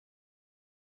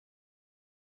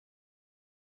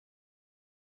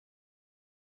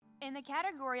In the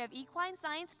category of equine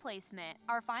science placement,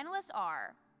 our finalists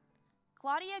are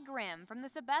Claudia Grimm from the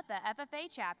Sabetha FFA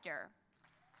chapter,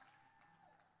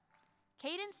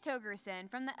 Cadence Togerson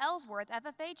from the Ellsworth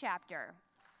FFA chapter,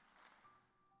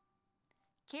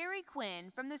 Carrie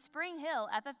Quinn from the Spring Hill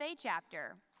FFA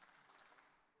chapter.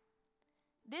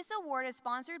 This award is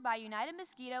sponsored by United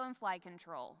Mosquito and Fly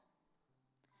Control.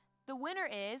 The winner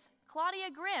is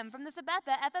Claudia Grimm from the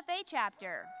Sabetha FFA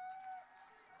chapter.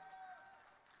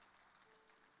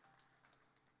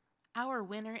 Our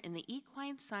winner in the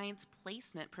Equine Science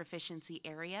Placement Proficiency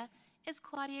area is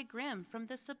Claudia Grimm from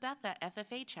the Sabetha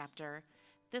FFA chapter.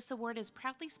 This award is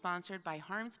proudly sponsored by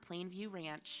Harms Plainview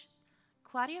Ranch.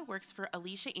 Claudia works for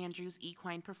Alicia Andrews'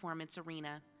 Equine Performance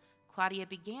Arena. Claudia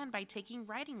began by taking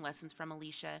riding lessons from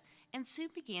Alicia and soon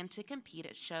began to compete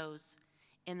at shows.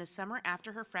 In the summer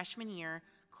after her freshman year,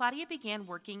 Claudia began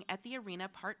working at the arena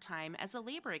part-time as a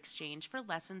labor exchange for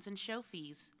lessons and show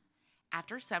fees.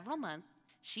 After several months,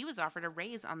 she was offered a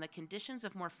raise on the conditions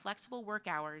of more flexible work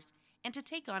hours and to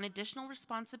take on additional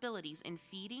responsibilities in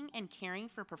feeding and caring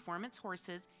for performance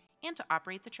horses and to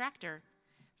operate the tractor.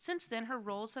 Since then, her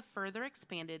roles have further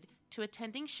expanded to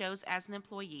attending shows as an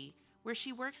employee, where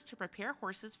she works to prepare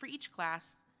horses for each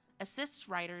class, assists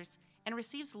riders, and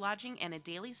receives lodging and a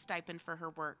daily stipend for her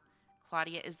work.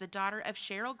 Claudia is the daughter of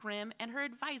Cheryl Grimm, and her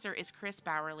advisor is Chris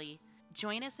Bowerly.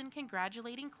 Join us in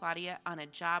congratulating Claudia on a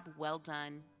job well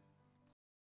done.